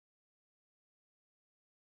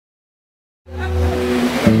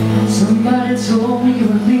told me you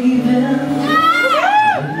were leaving.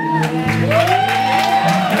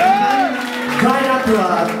 Try not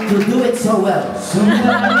to do it so well.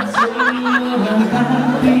 Somebody told me you were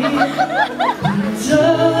unhappy, but it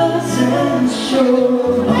doesn't show.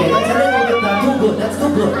 Okay, that's a little bit too good. That's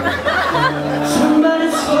too good. Somebody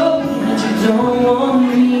told me that you don't want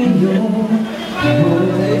me no more.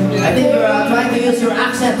 I think you're trying to use your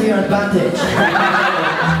accent to your advantage.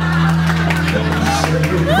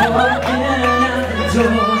 Walking out the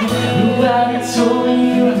door, nobody told me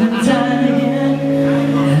you've been dying.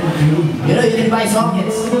 You know you didn't buy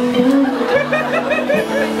sockets.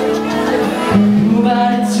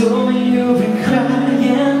 Nobody told me you've been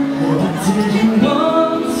crying, but didn't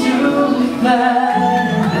want to fly.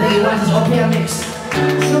 I think he wants his opium mix.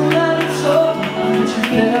 Somebody told me that you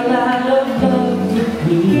fell out of love with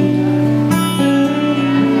me.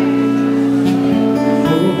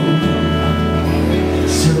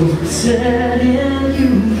 So setting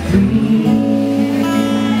you free.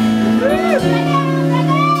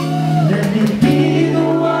 Let me be the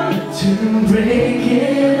one to break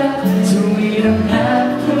it up, so we don't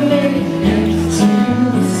have to make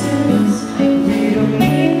excuses. We don't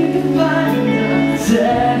need to find a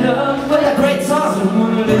setup. What a great song!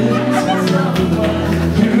 Someone loses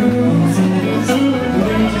someone loses.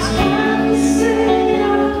 We just can't say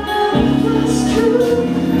what's true,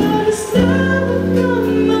 but it's never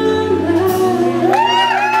gonna matter.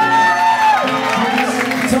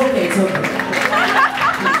 It's okay, it's okay.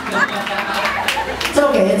 It's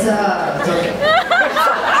okay, it's okay.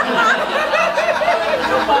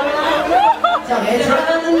 It's okay, it's right.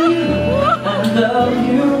 I love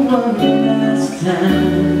you one last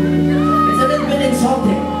time. It's a little bit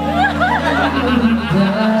insulting.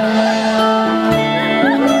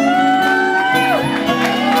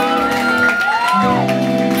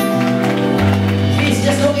 He's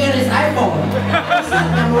just looking at his iPhone.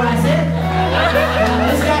 Memorize it.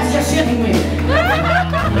 This guy's just shitting me.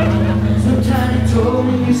 Sometimes you told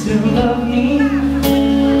me you still love me.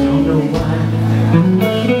 Don't know why.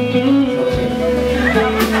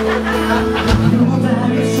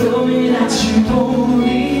 Nobody told me that you won't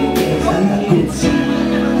leave. I needed to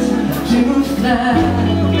fly.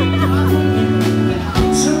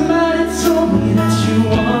 Somebody told me that you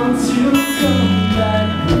want to come back.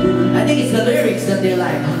 I think it's the lyrics that they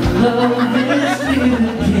like. Love is real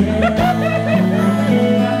again.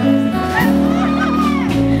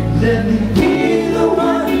 Let me